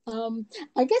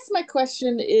 I guess my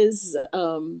question is,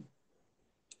 I'm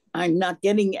not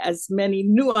getting as many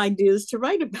new ideas to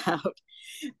write about.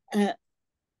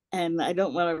 And I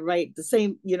don't want to write the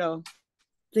same,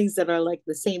 things that are like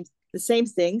the same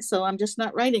thing. So I'm just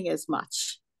not writing as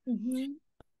much.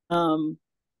 Mm-hmm.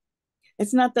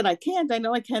 It's not that I can't. I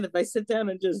know I can if I sit down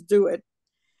and just do it.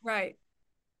 Right.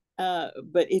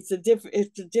 But it's a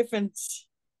difference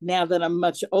now that I'm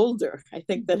much older. I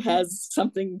think that has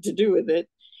something to do with it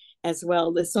as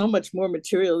well. There's so much more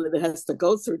material that it has to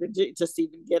go through to just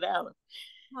even get out.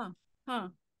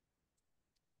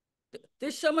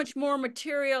 There's so much more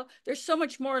material. There's so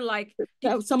much more like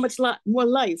so much more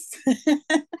life.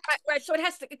 right. So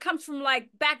it comes from like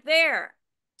back there.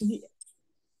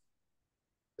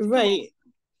 Right.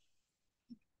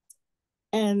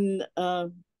 And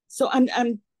so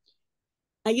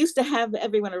I used to have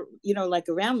everyone, like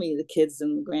around me, the kids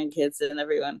and the grandkids and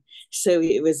everyone. So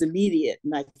it was immediate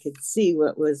and I could see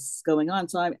what was going on.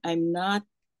 So I'm not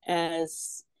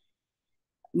as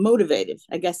motivated.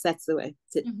 I guess that's the way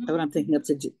what I'm thinking of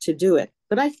to do it.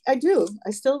 But I do.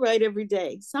 I still write every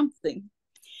day, something.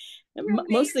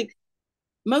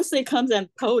 Mostly it comes in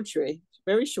poetry,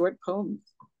 very short poems.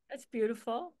 That's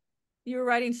beautiful. You were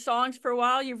writing songs for a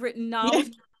while. You've written novels. Yeah.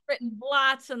 You've written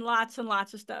lots and lots and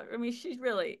lots of stuff. I mean, she's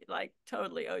really like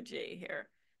totally OG here.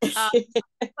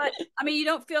 But I mean, you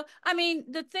don't feel. I mean,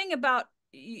 the thing about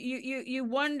you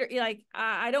wonder like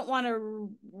I don't want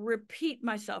to repeat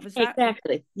myself. Is that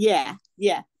exactly? Yeah.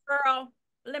 girl?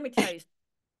 Let me tell you.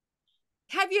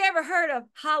 Have you ever heard of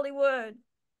Hollywood?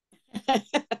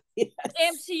 Yes.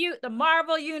 MCU, the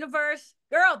Marvel universe,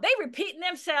 girl, they repeating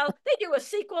themselves. They do a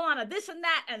sequel on a this and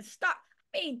that and stop.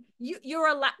 I mean, you're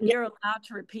allowed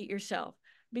to repeat yourself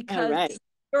because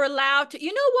you're allowed to.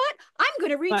 You know what? I'm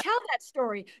going to retell that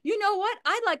story. You know what?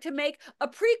 I'd like to make a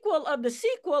prequel of the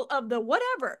sequel of the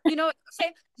whatever. You know,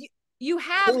 say you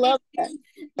have. I love that.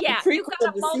 Yeah, you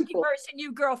got a multiverse in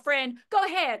you, girlfriend. Go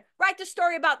ahead, write the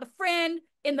story about the friend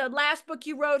in the last book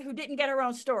you wrote who didn't get her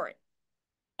own story.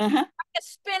 Uh-huh. A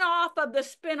spin-off of the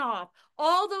spin-off.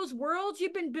 All those worlds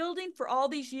you've been building for all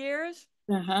these years.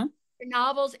 Uh-huh. Your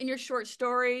novels and your short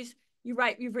stories. You've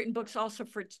written books also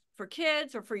for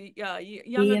kids or for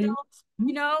young adults,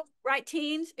 you know, right?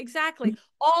 Teens. Exactly.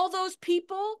 All those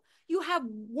people, you have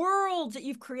worlds that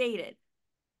you've created.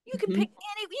 You can pick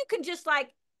any, you can just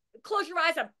like close your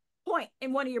eyes and point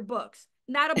in one of your books.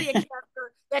 And that'll be a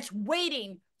character that's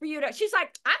waiting for you to, she's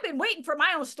like, I've been waiting for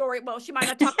my own story. Well, she might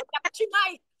not talk about that, but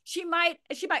she might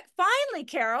finally,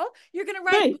 Carol, you're going to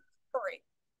write a story.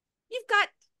 You've got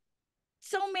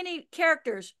so many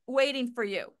characters waiting for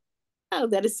you. Oh,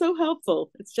 that is so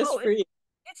helpful. It's just for you.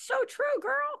 It's so true,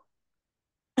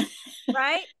 girl.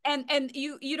 Right? And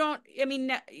you don't, I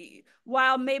mean,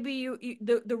 while maybe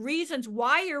the reasons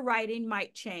why you're writing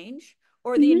might change,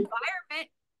 or the environment,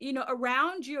 you know,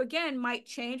 around you again might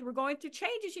change. We're going through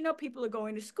changes, you know, people are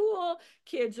going to school,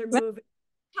 kids are moving to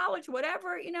college,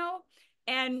 whatever, you know,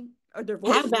 and their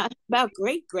voices. How about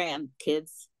great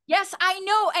grandkids? Yes, I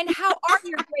know. And how are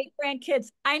your great grandkids?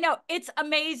 I know, it's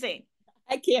amazing.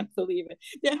 I can't believe it.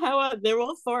 They're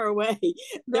all far away.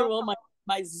 They're all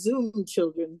my Zoom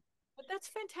children. But that's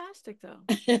fantastic, though.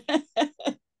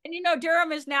 And you know,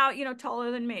 Durham is now, you know,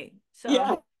 taller than me. So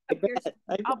yeah,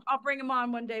 I'll bring him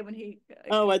on one day when he.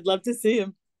 Oh, I'd love to see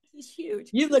him. He's huge.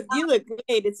 You look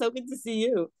great. It's so good to see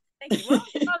you. Thank you. Well,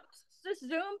 you know, this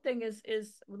Zoom thing is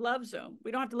love Zoom.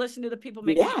 We don't have to listen to the people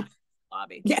making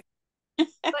lobby. Yeah.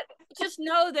 But just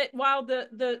know that while the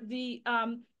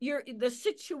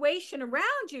situation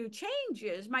around you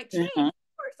might change, of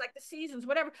course, like the seasons,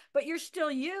 whatever, but you're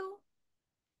still you.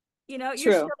 You know,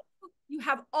 you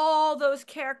have all those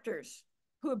characters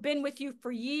who have been with you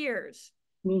for years,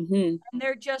 and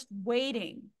they're just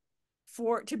waiting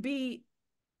to be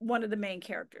one of the main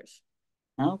characters.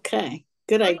 Okay,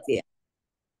 good idea.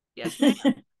 Yes, ma'am.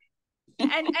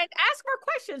 and ask more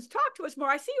questions. Talk to us more.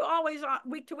 I see you always on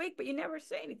week to week, but you never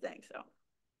say anything. So.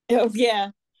 Oh yeah,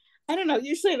 I don't know.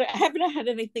 Usually, I haven't had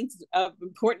anything of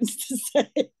importance to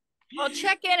say. Well,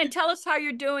 check in and tell us how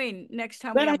you're doing next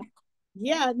time. I'm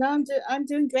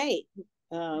doing great.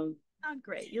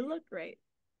 Great. You look great.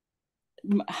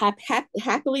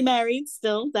 Happily married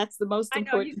still. That's the most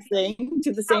important thing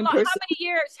to the same person. How many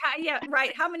years?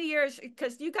 How many years?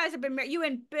 Because you guys have been married. You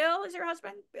and Bill is your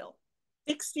husband? Bill.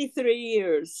 63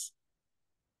 years.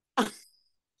 I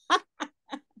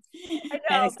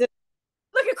know.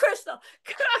 Look at Crystal.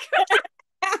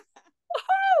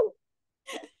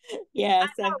 Yes.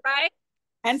 I know, right?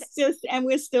 And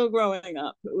we're still growing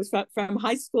up. It was from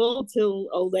high school till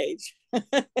old age.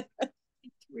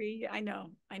 I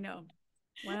know.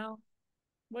 Well,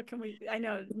 what can we? I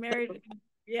know, married.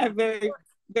 Yeah, I'm very,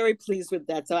 very pleased with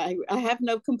that. So I have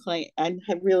no complaint.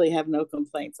 Really have no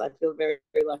complaints. I feel very,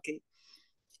 very lucky.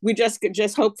 We just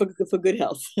hope for good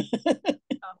health.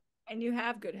 And you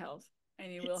have good health,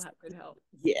 and you will have good health.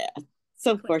 Yeah,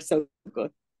 so far so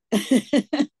good.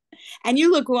 And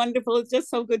you look wonderful. It's just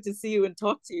so good to see you and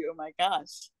talk to you. Oh my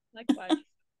gosh. Likewise.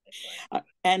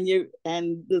 And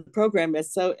the program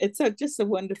is just so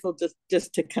wonderful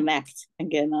just to connect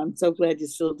again. I'm so glad you're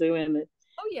still doing it.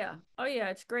 Oh yeah,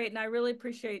 it's great, and I really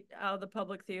appreciate how the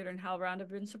Public Theater and HowlRound have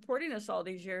been supporting us all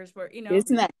these years. Where you know,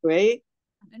 isn't that great?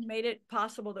 And made it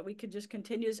possible that we could just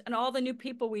continue, and all the new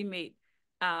people we meet,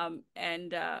 and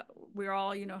we're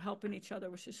all helping each other,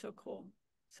 which is so cool.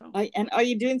 So. And are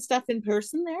you doing stuff in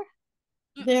person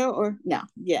there or no?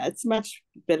 Yeah, it's much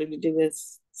better to do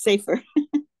this, safer.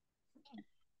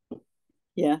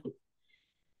 Yeah.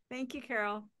 Thank you,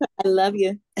 Carol. I love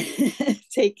you.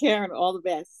 Take care and all the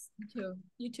best. You too.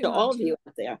 You too. To all of you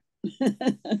out there.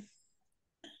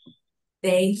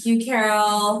 Thank you,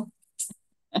 Carol.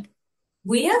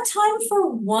 We have time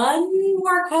for one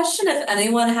more question if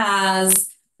anyone has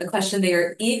a question they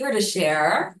are eager to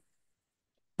share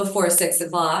before 6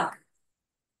 o'clock.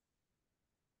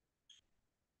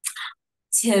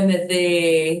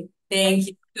 Timothy, thank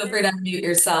you. Feel free to unmute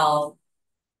yourself.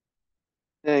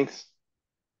 Thanks.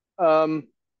 I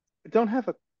don't have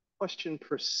a question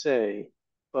per se,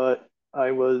 but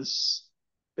I was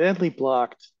badly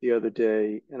blocked the other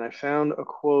day, and I found a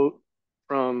quote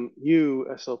from you,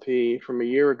 SLP, from a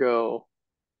year ago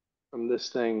from this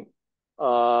thing,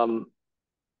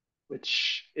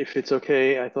 which, if it's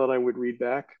okay, I thought I would read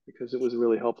back because it was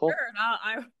really helpful.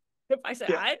 Sure, if I say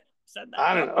Yeah. I said that,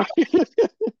 I don't know.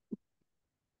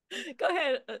 Go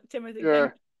ahead, Timothy.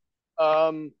 Sure.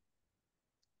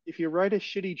 If you write a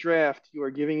shitty draft, you are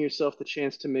giving yourself the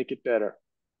chance to make it better.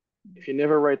 If you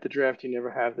never write the draft, you never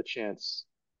have the chance.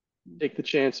 Take the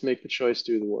chance, make the choice,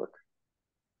 do the work.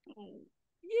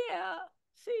 Yeah.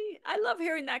 See, I love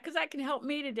hearing that because that can help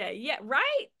me today. Yeah,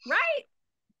 right, right.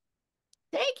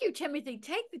 Thank you, Timothy.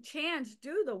 Take the chance,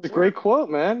 do the It's a work. great quote,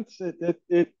 man.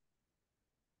 It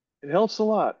helps a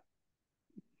lot.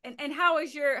 And how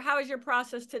is your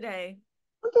process today?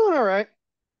 I'm doing all right.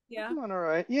 Yeah. I'm doing all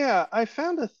right. Yeah, I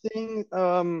found a thing,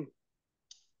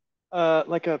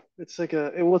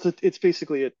 it's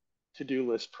basically a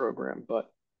to-do list program, but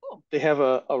Cool. they have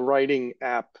a writing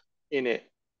app in it,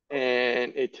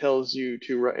 and it tells you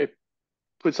to write. It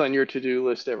puts on your to-do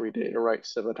list every day to write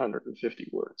 750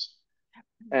 words,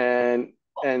 and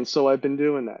so I've been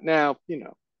doing that. Now,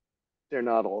 they're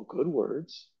not all good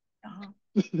words.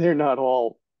 They're not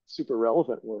all super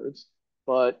relevant words,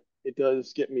 but it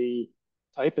does get me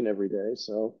typing every day.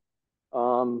 So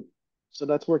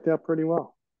that's worked out pretty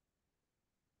well.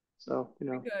 So,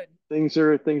 Good. things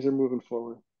are moving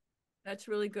forward That's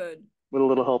really good. with a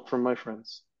little help from my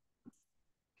friends.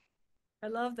 I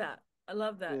love that. I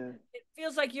love that. Yeah. It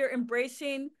feels like you're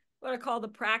embracing what I call the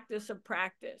practice of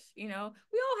practice. We all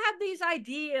have these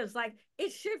ideas like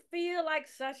it should feel like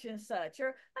such and such,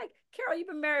 or like Carol, you've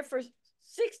been married for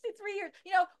 63 years.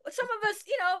 Some of us,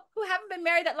 who haven't been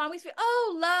married that long, we feel,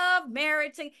 oh, love,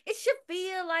 marriage, and it should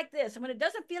feel like this. And when it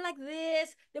doesn't feel like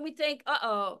this, then we think,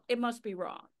 uh-oh, it must be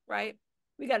wrong, right?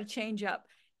 We got to change up.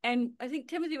 And I think,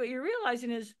 Timothy, what you're realizing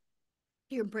is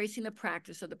you're embracing the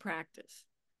practice of the practice.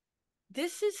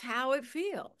 This is how it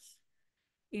feels.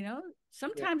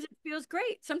 Sometimes it feels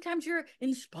great. Sometimes you're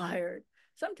inspired.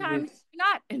 Sometimes you're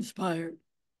not inspired.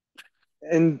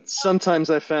 And sometimes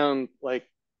I found like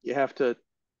you have to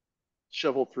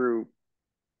shovel through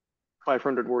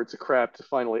 500 words of crap to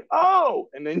finally,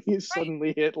 and then you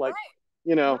suddenly hit like,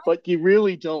 but you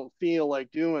really don't feel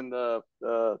like doing the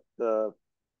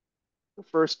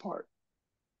first part.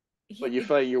 But you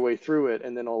fight your way through it,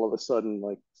 and then all of a sudden,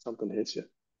 like something hits you.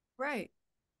 Right.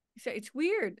 So it's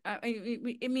weird. I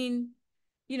mean,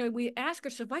 we ask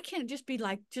ourselves, why can't it just be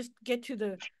like, just get to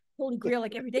the Holy Grail,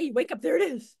 like every day you wake up, there it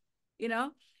is,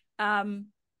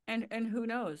 and who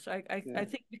knows? I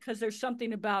think because there's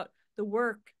something about the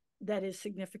work that is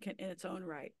significant in its own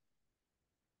right.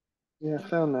 Yeah, I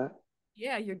found that.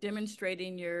 Yeah, you're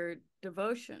demonstrating your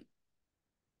devotion.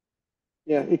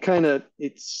 Yeah,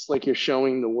 it's like you're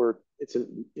showing the work.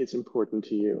 It's important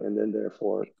to you, and then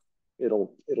therefore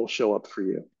it'll show up for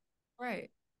you.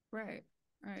 Right.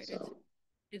 So.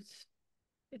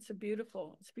 It's a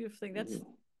beautiful thing.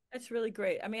 That's really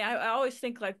great. I mean, I always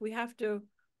think like we have to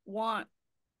want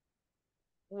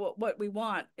what we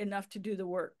want enough to do the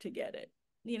work to get it.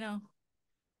 Many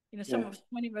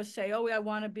of us say, oh, I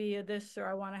want to be a this or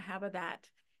I want to have a that,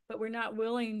 but we're not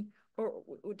willing or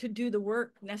to do the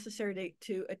work necessary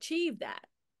to achieve that.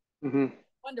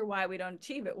 Wonder why we don't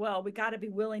achieve it. Well, we got to be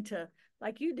willing to,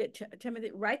 like you did,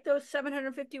 Timothy, write those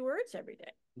 750 words every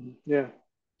day. Yeah.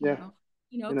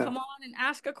 Come on and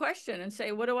ask a question and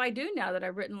say, what do I do now that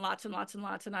I've written lots and lots and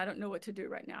lots and I don't know what to do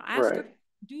right now?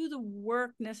 Do the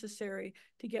work necessary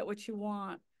to get what you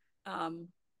want.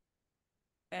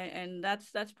 And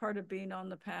that's part of being on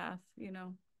the path,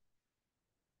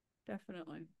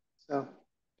 Definitely. So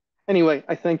anyway,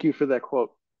 I thank you for that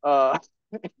quote. You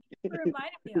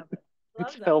reminded me of it.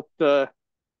 It's helped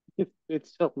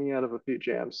it's helped me out of a few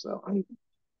jams. So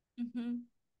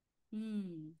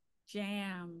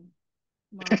jam.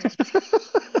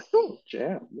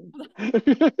 Jam.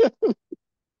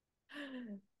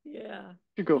 Yeah.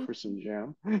 You go for some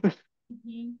jam.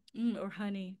 Or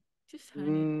honey. Just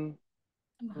honey.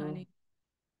 Some honey.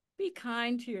 Be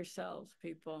kind to yourselves,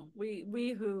 people.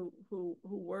 We who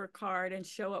work hard and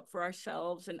show up for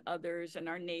ourselves and others and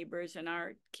our neighbors and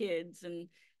our kids and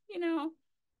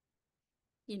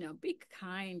be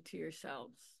kind to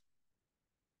yourselves.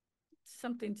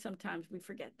 Sometimes we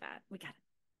forget that. We gotta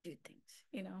do things,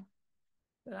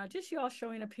 But just you all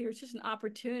showing up here, it's just an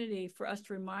opportunity for us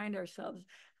to remind ourselves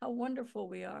how wonderful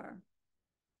we are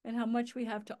and how much we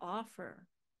have to offer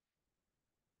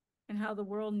and how the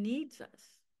world needs us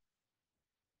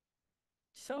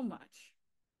so much,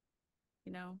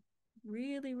 you know,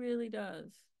 really, really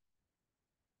does.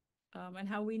 And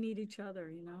how we need each other,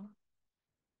 you know.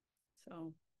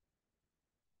 So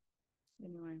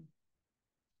anyway.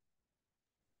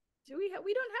 Do we don't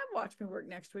have Watch Me Work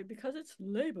next week because it's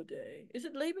Labor Day. Is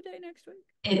it Labor Day next week?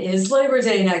 It is Labor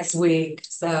Day next week,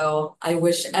 so I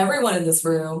wish everyone in this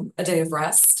room a day of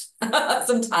rest,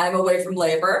 some time away from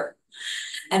labor.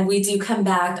 And we do come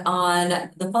back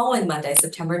on the following Monday,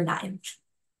 September 9th.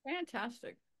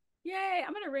 Fantastic. Yay,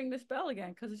 I'm going to ring this bell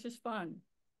again because it's just fun.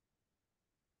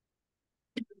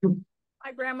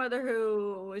 My grandmother,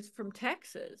 who is from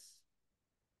Texas,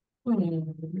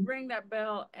 would ring that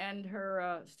bell and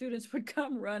her students would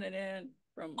come running in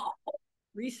from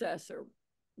recess or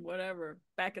whatever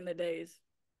back in the days,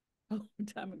 a long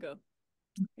time ago.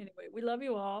 Anyway, we love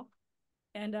you all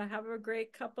and have a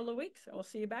great couple of weeks. And we'll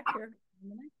see you back here.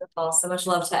 So much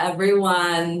love to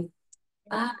everyone.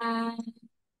 Bye.